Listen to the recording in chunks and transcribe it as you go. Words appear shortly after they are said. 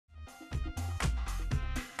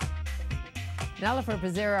Nelofer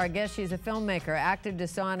Pazira, our guest, she's a filmmaker. Active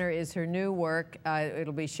Dishonour is her new work.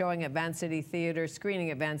 It'll be showing at Van City Theatre, screening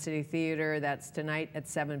at Van City Theatre. That's tonight at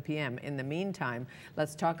 7 p.m. In the meantime,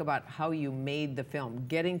 let's talk about how you made the film.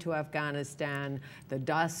 Getting to Afghanistan, the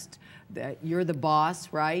dust, you're the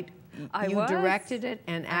boss, right? You directed it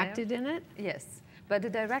and acted in it? Yes. But the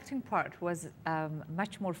directing part was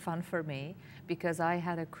much more fun for me because I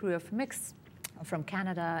had a crew of mix from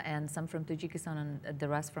Canada and some from Tajikistan and the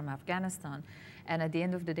rest from Afghanistan. And at the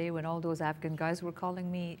end of the day, when all those Afghan guys were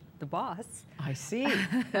calling me the boss. I see.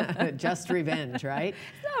 Just revenge, right?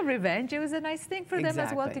 It's not revenge. It was a nice thing for them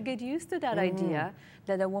as well to get used to that idea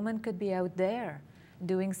that a woman could be out there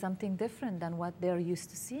doing something different than what they're used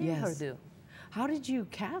to seeing her do. How did you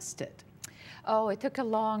cast it? Oh, it took a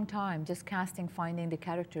long time, just casting, finding the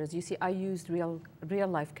characters. You see, I used real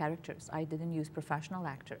life characters. I didn't use professional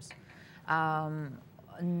actors.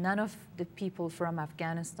 None of the people from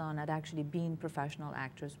Afghanistan had actually been professional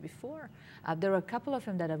actors before. There were a couple of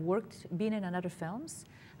them that have been in other films,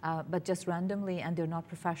 but just randomly, and they're not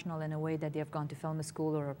professional in a way that they have gone to film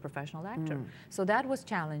school or a professional actor. So that was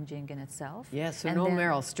challenging in itself. Yes, so no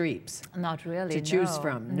Meryl Streeps. Not really, to choose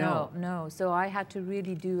from, no. So I had to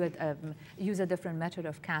really do it, use a different method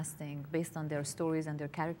of casting based on their stories and their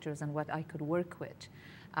characters and what I could work with.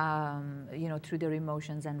 You know, through their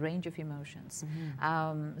emotions and range of emotions.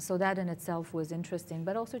 So that in itself was interesting,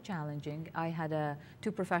 but also challenging. I had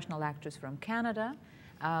two professional actors from Canada,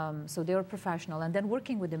 so they were professional, and then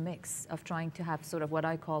working with a mix of trying to have sort of what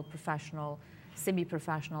I call professional,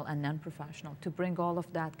 semi-professional, and non-professional, to bring all of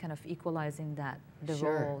that, kind of equalizing the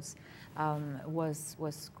roles,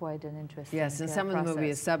 was quite an interesting Yes, and some of the movie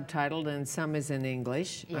is subtitled and some is in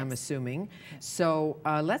English, I'm assuming. So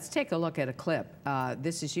let's take a look at a clip.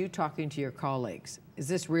 This is you talking to your colleagues. Is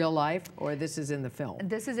this real life or this is in the film?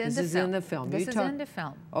 This is in the film. This is in the film. This is in the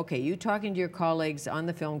film. Okay, you talking to your colleagues on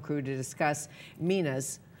the film crew to discuss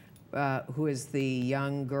Mina's, who is the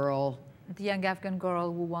young girl. The young Afghan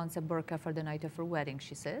girl who wants a burqa for the night of her wedding,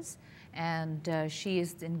 she says. And she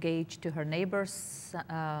is engaged to her neighbor's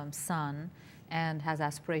son and has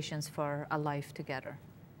aspirations for a life together.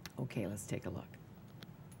 Okay, let's take a look.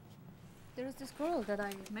 There's this girl that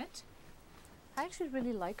I met. I actually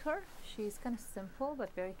really like her. She's kind of simple but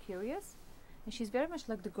very curious. And she's very much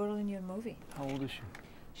like the girl in your movie. How old is she?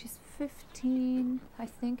 She's 15, I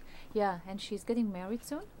think. Yeah, and she's getting married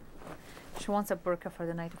soon. She wants a burqa for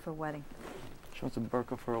the night of her wedding. She wants a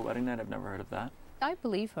burqa for a wedding night? I've never heard of that. I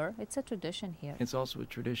believe her. It's a tradition here. It's also a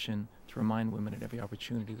tradition to remind women at every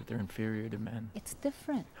opportunity that they're inferior to men. It's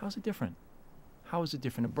different. How is it different? How is it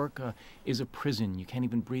different? A burqa is a prison. You can't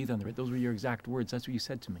even breathe under it. Those were your exact words. That's what you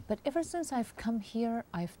said to me. But ever since I've come here,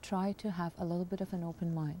 I've tried to have a little bit of an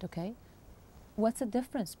open mind, okay? What's the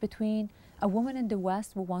difference between a woman in the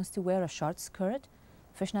West who wants to wear a short skirt,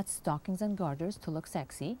 fishnet stockings and garters to look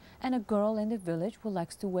sexy, and a girl in the village who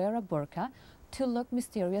likes to wear a burqa to look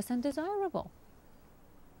mysterious and desirable?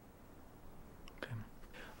 Okay.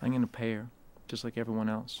 I'm going to pay her, just like everyone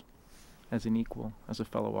else, as an equal, as a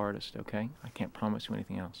fellow artist, okay? I can't promise you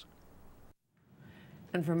anything else.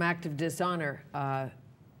 And from Active Dishonour, a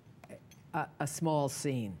small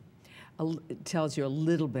scene tells you a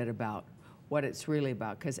little bit about what it's really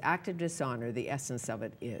about, because Active Dishonour, the essence of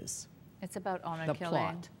it is it's about honor the killing.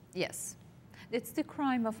 plot. Yes. It's the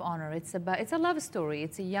crime of honor. It's a love story.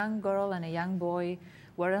 It's a young girl and a young boy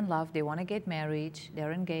who are in love. They want to get married.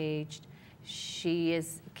 They're engaged. She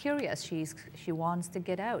is curious. She wants to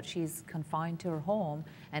get out. She's confined to her home.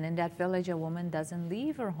 And in that village, a woman doesn't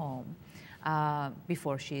leave her home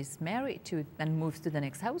before she's married to and moves to the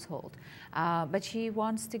next household. But she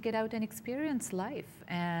wants to get out and experience life.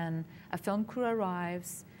 And a film crew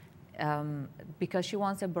arrives. Because she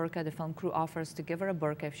wants a burqa, the film crew offers to give her a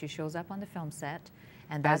burqa if she shows up on the film set,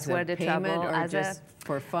 and that's where the trouble. Or just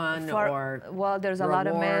for fun, or well, there's a reward.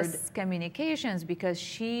 lot of miscommunications because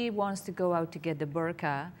she wants to go out to get the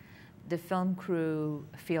burqa. The film crew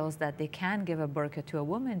feels that they can give a burqa to a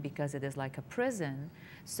woman because it is like a prison.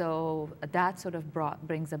 So that sort of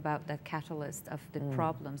brings about that catalyst of the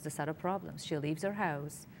problems, the set of problems. She leaves her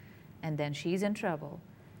house, and then she's in trouble,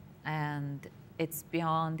 and it's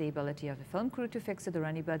beyond the ability of the film crew to fix it or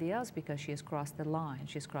anybody else because she has crossed the line,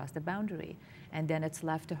 she's crossed the boundary. And then it's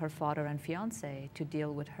left to her father and fiance to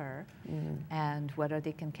deal with her and whether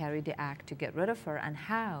they can carry the act to get rid of her and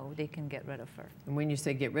how they can get rid of her. And when you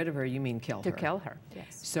say get rid of her, you mean kill her? To kill her,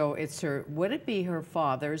 yes. So it's her, would it be her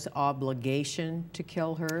father's obligation to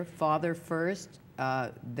kill her? Father first,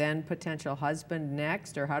 then potential husband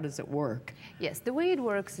next, or how does it work? Yes, the way it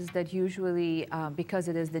works is that usually, because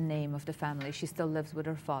it is the name of the family, she still lives with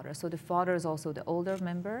her father. So the father is also the older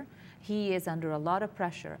member. He is under a lot of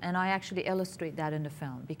pressure, and I actually illustrate that in the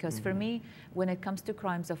film, because for me, when it comes to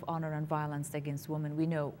crimes of honor and violence against women, we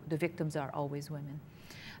know the victims are always women.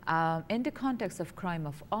 In the context of crime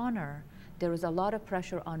of honor, there is a lot of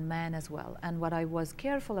pressure on man as well. And what I was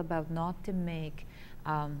careful about not to make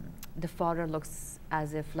the father looks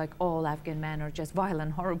as if like all Afghan men are just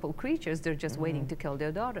violent, horrible creatures. They're just waiting to kill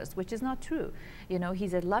their daughters, which is not true. You know,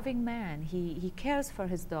 he's a loving man. He cares for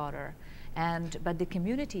his daughter. But the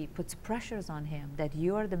community puts pressures on him that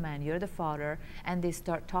you're the man, you're the father, and they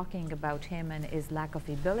start talking about him and his lack of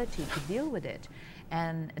ability to deal with it.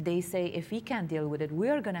 And they say, if he can't deal with it,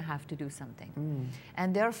 we're going to have to do something.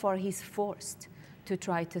 And therefore, he's forced to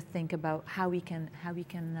try to think about how we can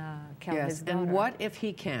kill his daughter. And what if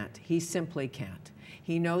he can't? He simply can't.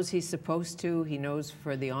 He knows he's supposed to. He knows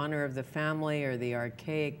for the honor of the family, or the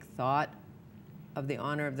archaic thought of the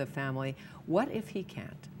honor of the family. What if he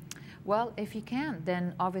can't? Well, if he can't,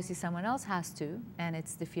 then obviously someone else has to, and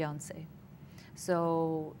it's the fiancé.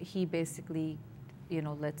 So he basically, you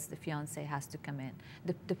know, lets the fiancé has to come in.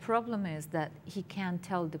 The problem is that he can't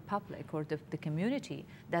tell the public or the community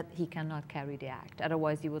that he cannot carry the act.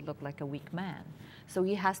 Otherwise, he would look like a weak man. So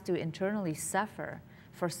he has to internally suffer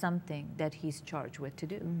for something that he's charged with to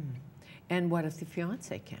do. And what if the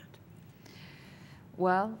fiancé can't?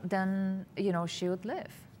 Well, then, you know, she would live.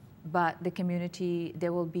 But the community,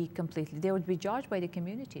 they would be judged by the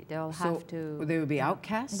community. They'll have to. They would be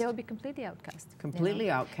outcast? They would be completely outcast. Completely,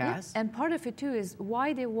 you know? Outcast. Yeah. And part of it too is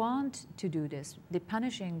why they want to do this. The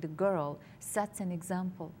punishing the girl sets an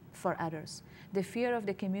example for others. The fear of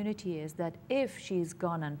the community is that if she's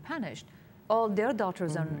gone unpunished, all their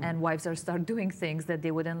daughters and wives are start doing things that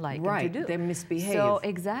they wouldn't like them to do. They misbehave. So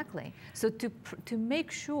exactly. So to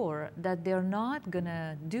make sure that they're not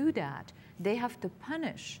gonna do that, they have to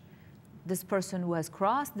punish this person who has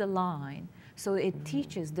crossed the line, so it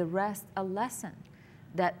teaches the rest a lesson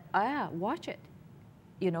that, watch it.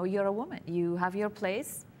 You know, you're a woman. You have your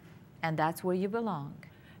place, and that's where you belong.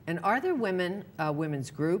 And are there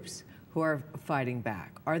women's groups who are fighting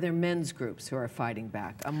back? Are there men's groups who are fighting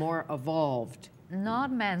back, a more evolved?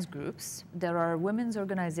 Not men's groups. There are women's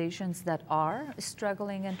organizations that are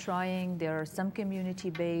struggling and trying. There are some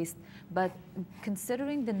community-based, but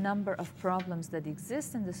considering the number of problems that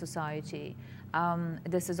exist in the society,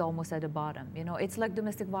 this is almost at the bottom. You know, it's like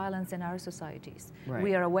domestic violence in our societies. Right.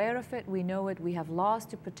 We are aware of it, we know it, we have laws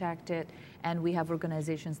to protect it, and we have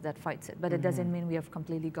organizations that fights it. But it doesn't mean we have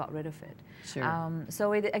completely got rid of it. Sure.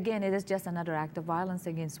 So again, it is just another act of violence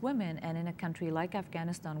against women, and in a country like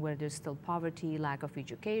Afghanistan, where there's still poverty, lack of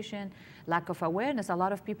education, lack of awareness, a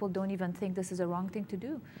lot of people don't even think this is a wrong thing to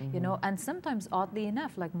do. You know, and sometimes, oddly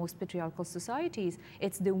enough, like most patriarchal societies,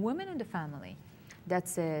 it's the woman in the family that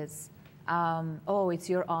says, oh, it's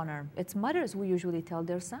your honor. It's mothers who usually tell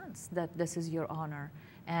their sons that this is your honor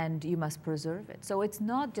and you must preserve it. So it's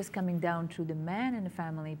not just coming down through the man in the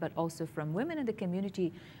family, but also from women in the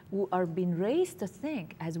community who are being raised to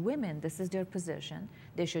think, as women, this is their position.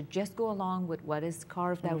 They should just go along with what is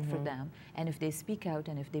carved out for them. And if they speak out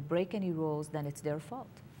and if they break any rules, then it's their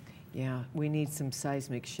fault. Yeah, we need some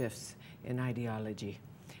seismic shifts in ideology.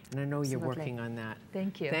 And I know you're working on that.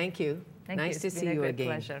 Thank you. Thank you. Thank nice you. to see you again. It's been a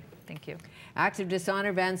great pleasure. Thank you. Act of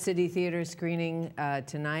Dishonour, Van City Theatre screening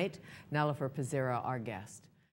tonight. Nelofer Pazira, our guest.